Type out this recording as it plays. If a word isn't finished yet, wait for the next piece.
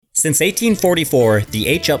Since 1844, the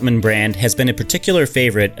H. Upmann brand has been a particular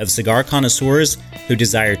favorite of cigar connoisseurs who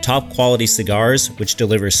desire top-quality cigars which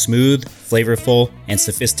deliver smooth, flavorful, and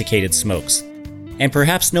sophisticated smokes. And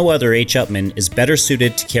perhaps no other H. Upmann is better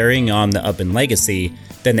suited to carrying on the Upmann legacy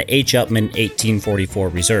than the H. Upmann 1844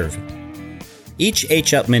 Reserve. Each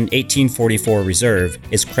H. Upmann 1844 Reserve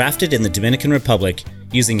is crafted in the Dominican Republic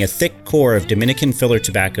using a thick core of Dominican filler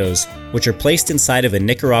tobaccos, which are placed inside of a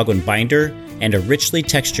Nicaraguan binder and a richly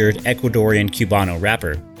textured Ecuadorian Cubano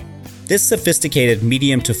wrapper. This sophisticated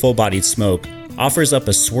medium to full-bodied smoke offers up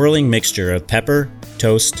a swirling mixture of pepper,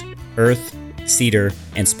 toast, earth, cedar,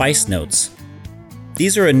 and spice notes.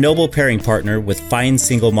 These are a noble pairing partner with fine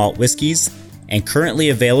single malt whiskeys and currently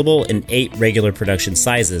available in 8 regular production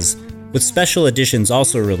sizes, with special editions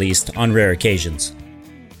also released on rare occasions.